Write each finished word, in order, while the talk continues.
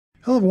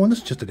Hello everyone, this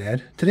is Just a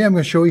Dad. Today I'm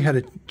going to show you how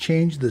to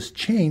change this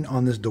chain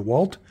on this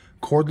DEWALT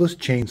cordless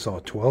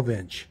chainsaw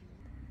 12-inch.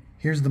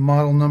 Here's the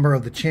model number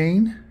of the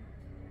chain.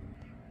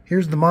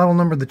 Here's the model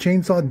number of the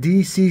chainsaw,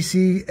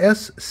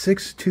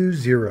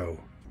 DCC-S620.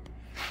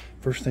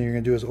 First thing you're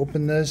going to do is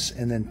open this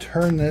and then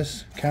turn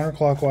this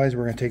counterclockwise.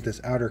 We're going to take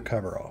this outer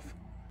cover off.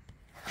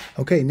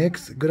 Okay,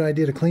 next, good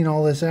idea to clean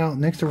all this out.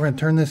 Next we're going to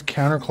turn this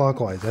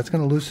counterclockwise. That's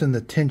going to loosen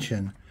the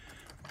tension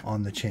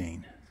on the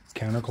chain,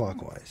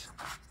 counterclockwise.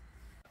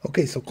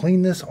 Okay, so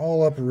clean this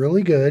all up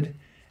really good,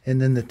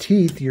 and then the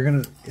teeth,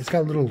 it's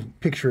got a little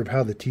picture of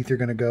how the teeth are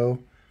gonna go.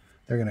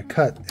 They're gonna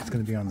cut, it's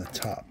gonna be on the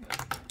top.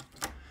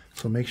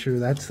 So make sure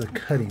that's the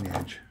cutting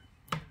edge.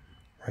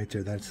 Right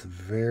there, that's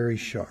very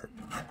sharp.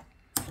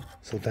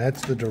 So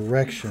that's the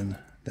direction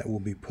that we'll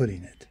be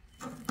putting it.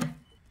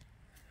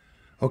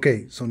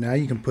 Okay, so now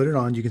you can put it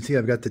on. You can see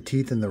I've got the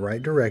teeth in the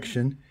right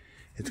direction.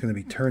 It's gonna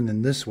be turned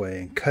in this way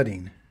and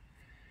cutting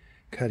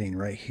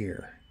right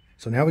here.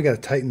 So now we got to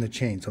tighten the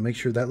chain. So make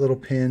sure that little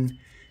pin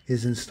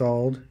is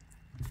installed.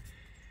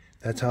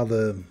 That's how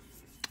the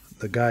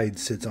guide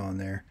sits on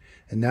there.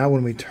 And now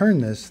when we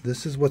turn this,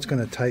 this is what's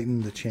going to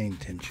tighten the chain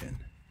tension.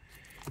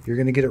 You're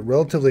going to get it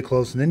relatively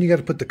close, and then you got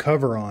to put the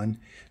cover on.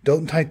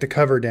 Don't tighten the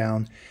cover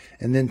down,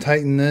 and then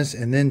tighten this,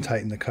 and then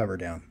tighten the cover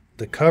down.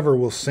 The cover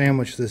will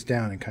sandwich this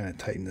down and kind of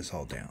tighten this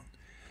all down.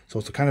 So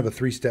it's a kind of a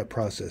three-step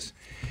process.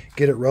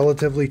 Get it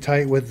relatively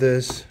tight with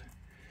this.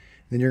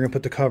 Then you're going to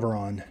put the cover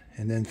on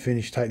and then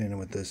finish tightening it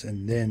with this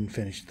and then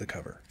finish the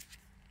cover.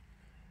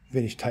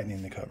 Finish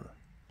tightening the cover.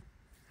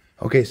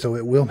 Okay, so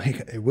it will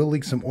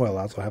leak some oil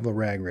out, so I have a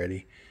rag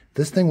ready.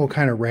 This thing will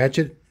kind of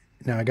ratchet.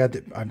 Now I've got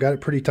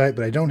it pretty tight,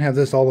 but I don't have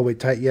this all the way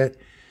tight yet.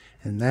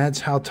 And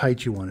that's how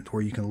tight you want it,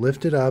 where you can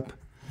lift it up,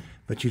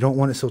 but you don't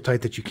want it so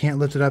tight that you can't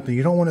lift it up, and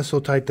you don't want it so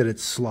tight that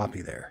it's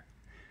sloppy there.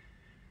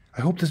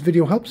 I hope this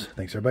video helps.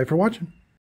 Thanks everybody for watching.